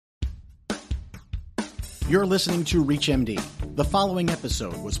You're listening to ReachMD. The following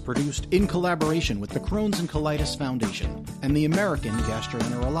episode was produced in collaboration with the Crohn's and Colitis Foundation and the American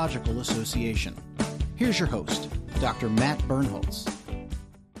Gastroenterological Association. Here's your host, Dr. Matt Birnholz.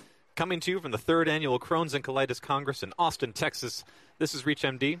 Coming to you from the 3rd Annual Crohn's and Colitis Congress in Austin, Texas, this is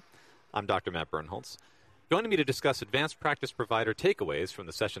ReachMD. I'm Dr. Matt Birnholz. Joining me to discuss advanced practice provider takeaways from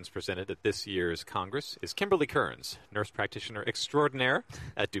the sessions presented at this year's Congress is Kimberly Kearns, nurse practitioner extraordinaire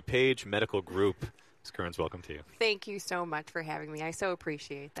at DuPage Medical Group. Ms. Kearns, welcome to you. Thank you so much for having me. I so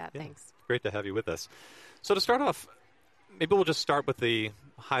appreciate that. Yeah, Thanks. Great to have you with us. So to start off, maybe we'll just start with the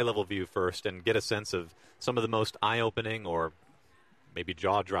high-level view first and get a sense of some of the most eye-opening or maybe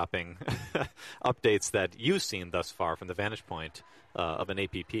jaw-dropping updates that you've seen thus far from the vantage point of an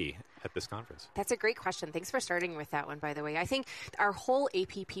APP at this conference. That's a great question. Thanks for starting with that one, by the way. I think our whole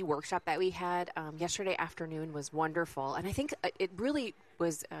APP workshop that we had yesterday afternoon was wonderful, and I think it really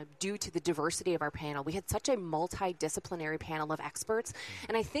was due to the diversity of our panel. We had such a multidisciplinary panel of experts,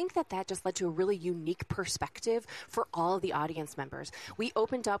 and I think that just led to a really unique perspective for all of the audience members. We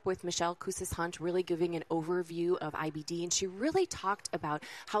opened up with Michelle Kusis-Hunt really giving an overview of IBD, and she really talked about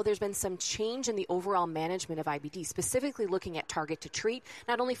how there's been some change in the overall management of IBD, specifically looking at target to treat,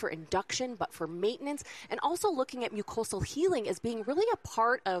 not only for induction, but for maintenance, and also looking at mucosal healing as being really a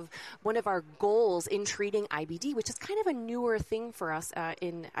part of one of our goals in treating IBD, which is kind of a newer thing for us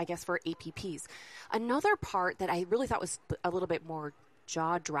for APPs. Another part that I really thought was a little bit more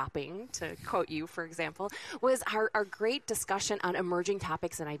jaw-dropping, to quote you, for example, was our great discussion on emerging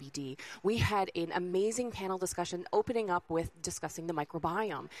topics in IBD. We had an amazing panel discussion opening up with discussing the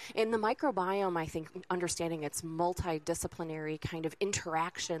microbiome. And the microbiome, I think, understanding its multidisciplinary kind of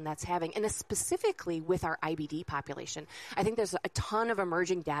interaction that's having, and specifically with our IBD population. I think there's a ton of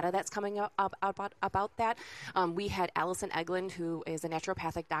emerging data that's coming up about that. We had Allison Eglund, who is a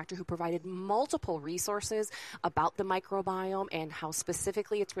naturopathic doctor who provided multiple resources about the microbiome and how specifically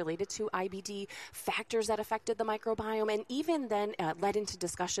it's related to IBD, factors that affected the microbiome, and even then led into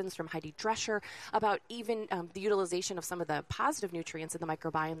discussions from Heidi Drescher about even the utilization of some of the positive nutrients in the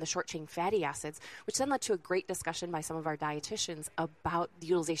microbiome, the short-chain fatty acids, which then led to a great discussion by some of our dietitians about the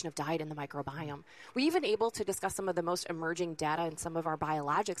utilization of diet in the microbiome. We're even able to discuss some of the most emerging data and some of our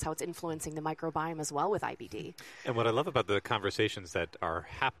biologics, how it's influencing the microbiome as well with IBD. And what I love about the conversations that are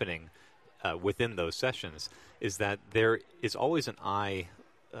happening within those sessions is that there is always an eye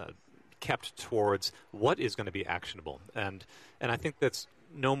kept towards what is going to be actionable. And I think that's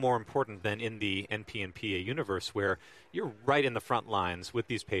no more important than in the NP and PA universe, where you're right in the front lines with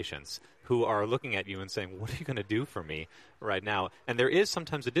these patients who are looking at you and saying, what are you going to do for me right now? And there is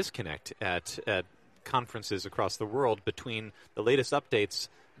sometimes a disconnect at conferences across the world between the latest updates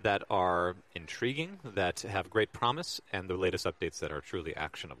that are intriguing, that have great promise, and the latest updates that are truly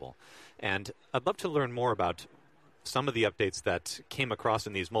actionable. And I'd love to learn more about some of the updates that came across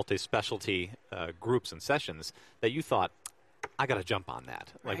in these multi-specialty groups and sessions that you thought, I got to jump on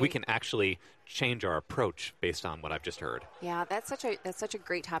that. Like, we can actually change our approach based on what I've just heard. Yeah, that's such a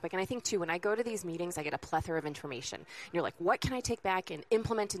great topic. And I think, too, when I go to these meetings, I get a plethora of information. And you're like, what can I take back and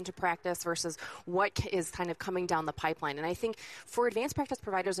implement into practice versus what is kind of coming down the pipeline? And I think for advanced practice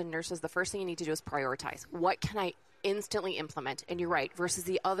providers and nurses, the first thing you need to do is prioritize. What can I instantly implement? And you're right, versus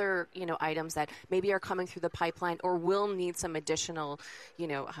the other, items that maybe are coming through the pipeline or will need some additional,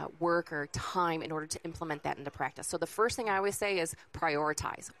 work or time in order to implement that into practice. So the first thing I always say is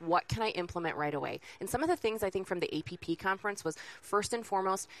prioritize. What can I implement right away? And some of the things I think from the APP conference was, first and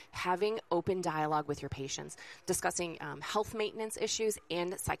foremost, having open dialogue with your patients, discussing health maintenance issues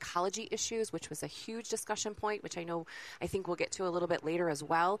and psychology issues, which was a huge discussion point, which I think we'll get to a little bit later as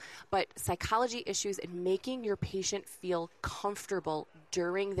well. But psychology issues and making your patient feel comfortable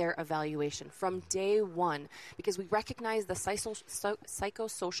during their evaluation from day one, because we recognize the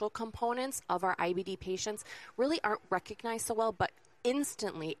psychosocial components of our IBD patients really aren't recognized so well, but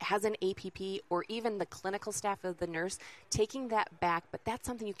instantly has an APP or even the clinical staff of the nurse taking that back, but that's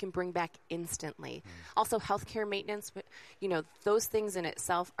something you can bring back instantly. Also, healthcare maintenance, those things in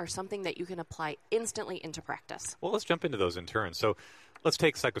itself are something that you can apply instantly into practice. Well, let's jump into those in turn. So let's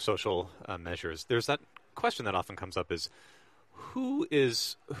take psychosocial measures. There's that question that often comes up is,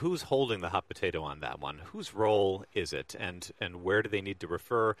 who's holding the hot potato on that one? Whose role is it, and where do they need to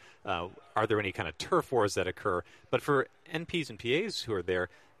refer? Are there any kind of turf wars that occur? But for NPs and PAs who are there,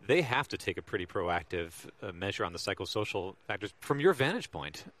 they have to take a pretty proactive measure on the psychosocial factors. From your vantage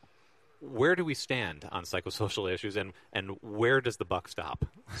point, where do we stand on psychosocial issues, and where does the buck stop?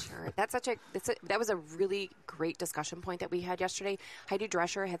 Sure. That was a really great discussion point that we had yesterday. Heidi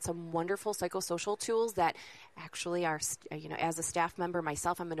Drescher had some wonderful psychosocial tools that actually, as a staff member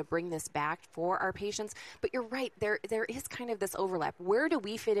myself, I'm going to bring this back for our patients. But you're right, there is kind of this overlap. Where do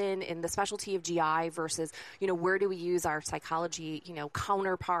we fit in the specialty of GI versus, where do we use our psychology,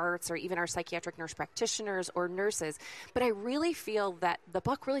 counterparts, or even our psychiatric nurse practitioners or nurses? But I really feel that the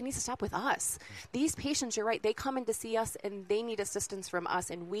buck really needs to stop with us. These patients, you're right, they come in to see us and they need assistance from us,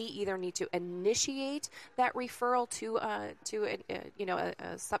 and we either need to initiate that referral to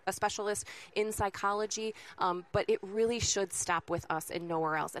a specialist in psychology, but it really should stop with us and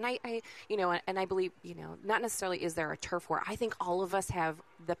nowhere else. And I believe, not necessarily is there a turf war. I think all of us have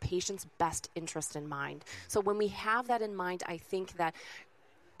the patient's best interest in mind. So when we have that in mind, I think that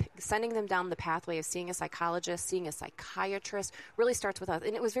sending them down the pathway of seeing a psychologist, seeing a psychiatrist, really starts with us.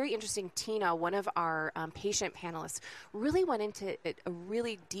 And it was very interesting. Tina, one of our patient panelists, really went into a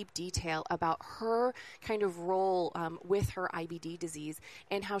really deep detail about her kind of role with her IBD disease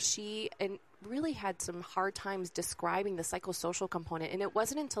and how she really had some hard times describing the psychosocial component. And it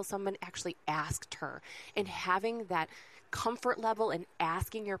wasn't until someone actually asked her, and having that comfort level and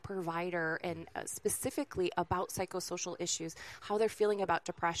asking your provider and specifically about psychosocial issues, how they're feeling about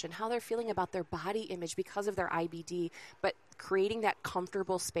depression, how they're feeling about their body image because of their IBD, but creating that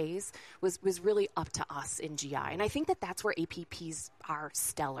comfortable space was really up to us in GI. And I think that's where APPs are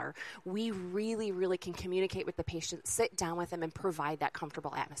stellar. We really, really can communicate with the patient, sit down with them, and provide that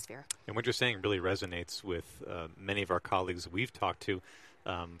comfortable atmosphere. And what you're saying really resonates with many of our colleagues we've talked to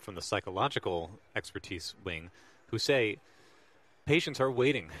from the psychological expertise wing, who say patients are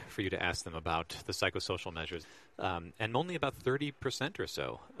waiting for you to ask them about the psychosocial measures. And only about 30% or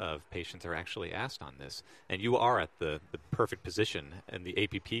so of patients are actually asked on this. And you are at the perfect position in the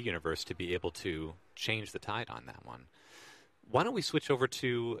APP universe to be able to change the tide on that one. Why don't we switch over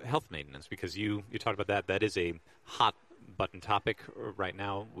to health maintenance? Because you talked about that. That is a hot button topic right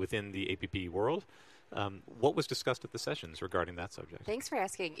now within the APP world. What was discussed at the sessions regarding that subject? Thanks for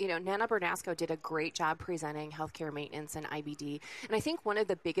asking. Nana Bernasco did a great job presenting healthcare maintenance and IBD. And I think one of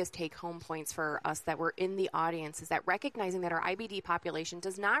the biggest take-home points for us that were in the audience is that recognizing that our IBD population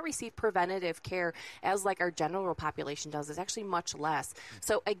does not receive preventative care as like our general population does. It's actually much less.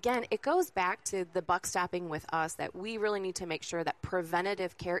 So again, it goes back to the buck stopping with us, that we really need to make sure that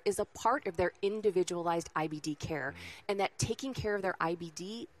preventative care is a part of their individualized IBD care, and that taking care of their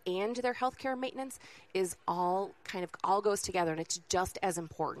IBD and their healthcare maintenance is all goes together, and it's just as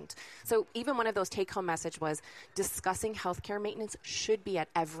important. So even one of those take-home message was discussing healthcare maintenance should be at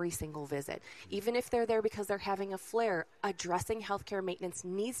every single visit. Even if they're there because they're having a flare, addressing healthcare maintenance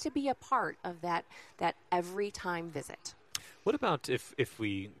needs to be a part of that every time visit. What about if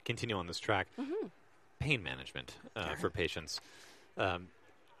we continue on this track, pain management for patients?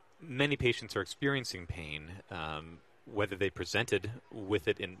 Many patients are experiencing pain, whether they presented with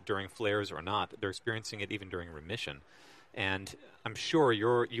it during flares or not. They're experiencing it even during remission. And I'm sure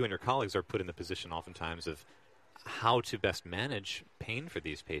you and your colleagues are put in the position oftentimes of how to best manage pain for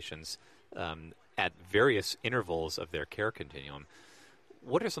these patients at various intervals of their care continuum.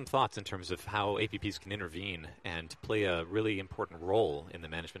 What are some thoughts in terms of how APPs can intervene and play a really important role in the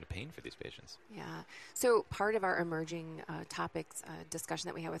management of pain for these patients? Yeah. So part of our emerging topics discussion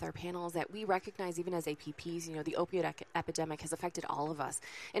that we have with our panel is that we recognize, even as APPs, the opioid epidemic has affected all of us.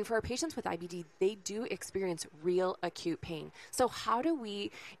 And for our patients with IBD, they do experience real acute pain. So how do we,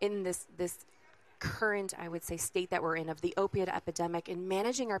 in this current, I would say, state that we're in of the opioid epidemic, and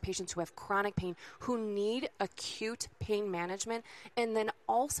managing our patients who have chronic pain, who need acute pain management, and then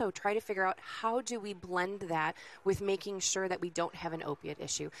also try to figure out how do we blend that with making sure that we don't have an opiate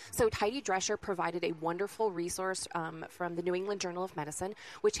issue. So Heidi Drescher provided a wonderful resource from the New England Journal of Medicine,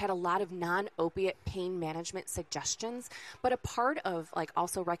 which had a lot of non-opiate pain management suggestions, but a part of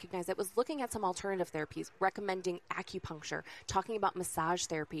also recognize that was looking at some alternative therapies, recommending acupuncture, talking about massage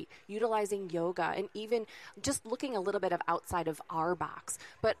therapy, utilizing yoga, and even just looking a little bit of outside of our box.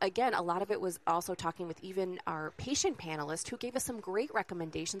 But again, a lot of it was also talking with even our patient panelist, who gave us some great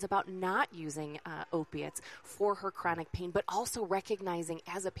recommendations about not using opiates for her chronic pain, but also recognizing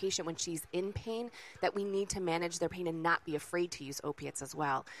as a patient when she's in pain that we need to manage their pain and not be afraid to use opiates as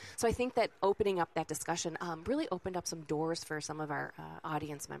well. So I think that opening up that discussion really opened up some doors for some of our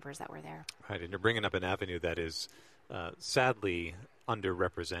audience members that were there. Right, and you're bringing up an avenue that is sadly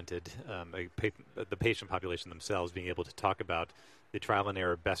underrepresented, the patient population themselves being able to talk about the trial and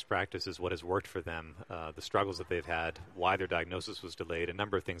error best practices, what has worked for them, the struggles that they've had, why their diagnosis was delayed, a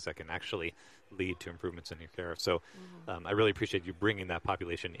number of things that can actually lead to improvements in your care. So I really appreciate you bringing that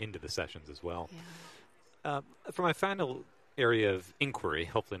population into the sessions as well. Yeah. For my final area of inquiry,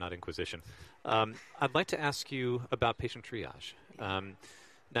 hopefully not inquisition, I'd like to ask you about patient triage.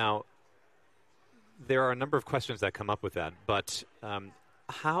 Now, there are a number of questions that come up with that, but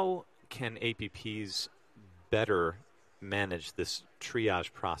how can APPs better manage this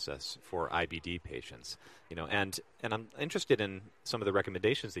triage process for IBD patients? And I'm interested in some of the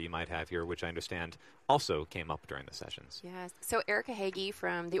recommendations that you might have here, which I understand also came up during the sessions. Yes. So Erica Hagee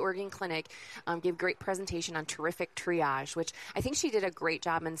from the Oregon Clinic gave a great presentation on terrific triage, which I think she did a great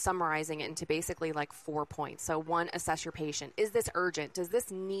job in summarizing it into basically like 4 points. So 1, assess your patient. Is this urgent? Does this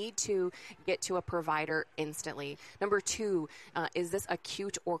need to get to a provider instantly? Number 2, is this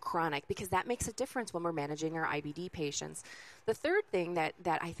acute or chronic? Because that makes a difference when we're managing our IBD patients. The third thing that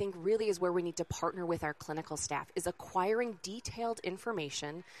I think really is where we need to partner with our clinical staff is acquiring detailed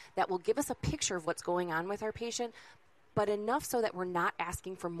information that will give us a picture of what's going on with our patient, but enough so that we're not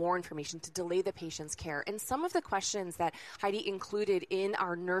asking for more information to delay the patient's care. And some of the questions that Heidi included in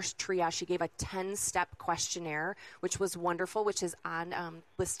our nurse triage, she gave a 10-step questionnaire, which was wonderful, which is on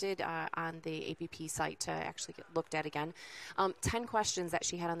listed on the APP site to actually get looked at again. 10 questions that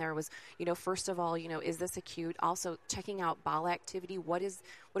she had on there was, first of all, is this acute? Also checking out bowel activity. What is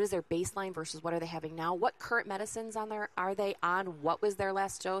their baseline versus what are they having now? What current medicines are they on? What was their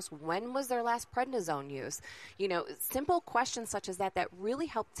last dose? When was their last prednisone use? Simple questions such as that really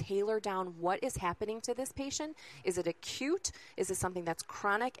help tailor down what is happening to this patient. Is it acute? Is it something that's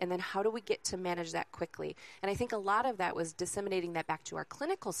chronic? And then how do we get to manage that quickly? And I think a lot of that was disseminating that back to our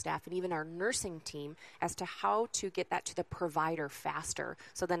clinical staff and even our nursing team as to how to get that to the provider faster.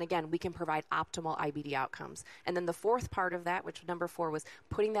 So then again, we can provide optimal IBD outcomes. And then the fourth part of that, which number 4, was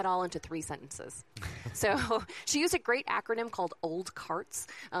putting that all into 3 sentences. So she used a great acronym called OLD CARTS,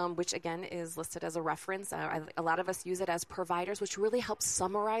 which again is listed as a reference. A lot of us use it as providers, which really helps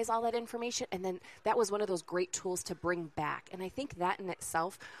summarize all that information. And then that was one of those great tools to bring back. And I think that in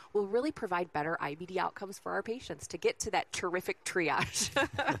itself will really provide better IBD outcomes for our patients to get to that terrific triage.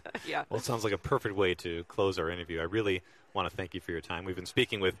 Yeah. Well, it sounds like a perfect way to close our interview. I really want to thank you for your time. We've been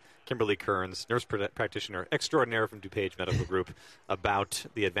speaking with Kimberly Kearns, nurse practitioner extraordinaire from DuPage Medical Group, about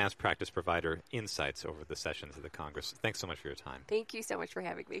the Advanced Practice Provider insights over the sessions of the Congress. Thanks so much for your time. Thank you so much for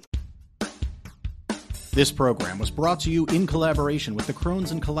having me. This program was brought to you in collaboration with the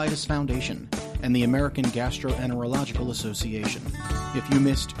Crohn's and Colitis Foundation and the American Gastroenterological Association. If you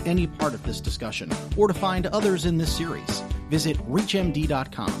missed any part of this discussion or to find others in this series, visit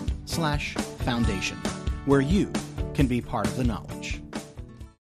reachmd.com/foundation, where you can be part of the knowledge.